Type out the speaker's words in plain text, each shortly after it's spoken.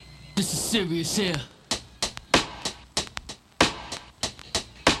This is serious here.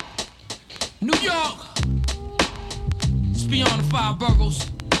 New York, it's beyond the 5 boroughs.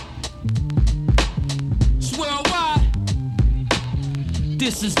 It's worldwide.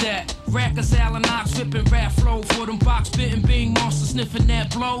 This is that. Rackers, Allen Knox, ripping rap flow for them box spitting bing monsters sniffing that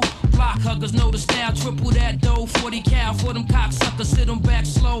blow. Block huggers know the style, triple that dough. 40 cal for them cocksuckers, sit them back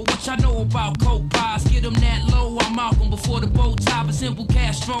slow. What y'all know about coke pies? Get them that low. I'm Malcolm before the bow tie, but simple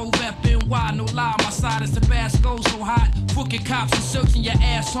Castro. FNY, no lie, my side is Tabasco, so hot. Crooked cops are searching your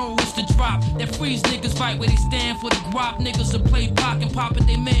asshole. It's the drop that freeze niggas fight where they stand for the guap. Niggas will play pock and pop it,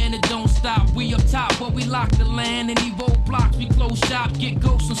 they man, it don't stop. We up top, but we lock the land. Any roadblocks, we close shop, get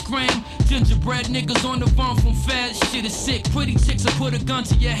ghosts and scram. Gingerbread niggas on the run from feds. Shit is sick. Pretty chicks will put a gun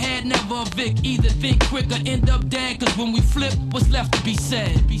to your head, never a Vic. Either think quick or end up dead. Cause when we flip, what's left to be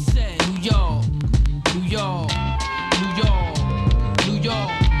said? Be said. New York, New York, New York, New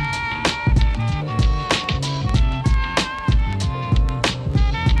York.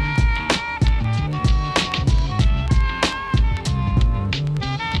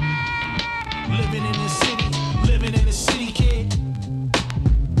 Living in the city, kid.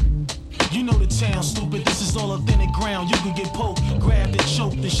 You know the town, stupid. This is all authentic ground. You can get poked, grabbed and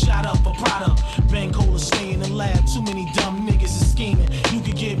choked and shot up a product. Bang cola, stay in the lab. Too many dumb niggas is scheming. You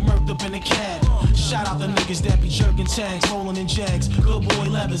could get murked up in a cab. Shout out the niggas that be jerking tags, rolling in jags. Good boy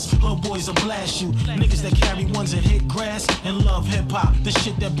leathers, hood boys will blast you. Niggas that carry ones that hit grass and love hip hop. The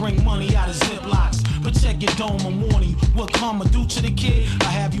shit that bring money out of Ziplocs. Protect your dome, I'm warning you. What karma do to the kid?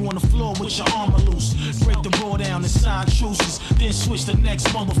 I have you on the floor with your armor loose. Break the roll down and sign truces. Then switch the next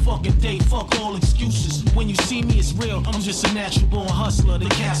motherfucking day. Fuck all excuses. When you see me, it's real. I'm just a natural born hustler. The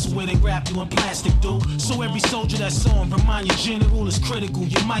castle where they wrap you in plastic, dude. So every soldier that's on, remind your general is critical.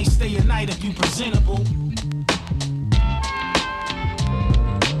 You might stay a night if you presentable.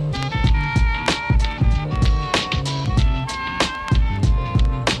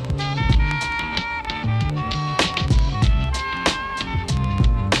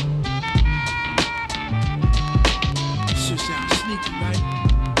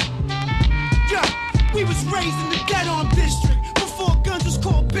 We was raised in the dead-arm district before guns was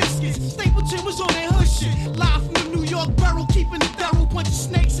called biscuits. Stapleton was on that hood shit. Live from the New York borough, keeping the thorough. Bunch of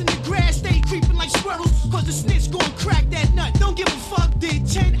snakes in the grass, stay creeping like squirrels. Cause the snitch gon' crack that nut. Don't give a fuck, did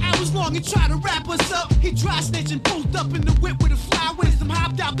 10 hours long and try to wrap us up. He dry snitch and pulled up in the whip with a fly wisdom.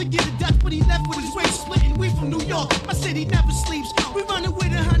 Hopped out to get a Dutch, but he left with his waist splitting. We from New York, my city never sleeps. We running with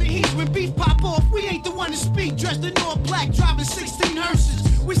 100 heats. When beef pop off, we ain't the one to speak. Dressed in all black, driving 16 hearses.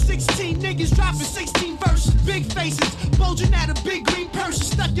 With 16 niggas dropping 16 verses. Big faces, bulging out of big green purses.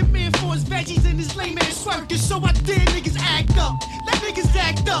 Stuck your man for his veggies and his lame ass circus. So I did niggas act up. Let niggas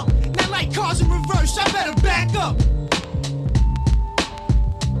act up. Not like cars in reverse, I better back up.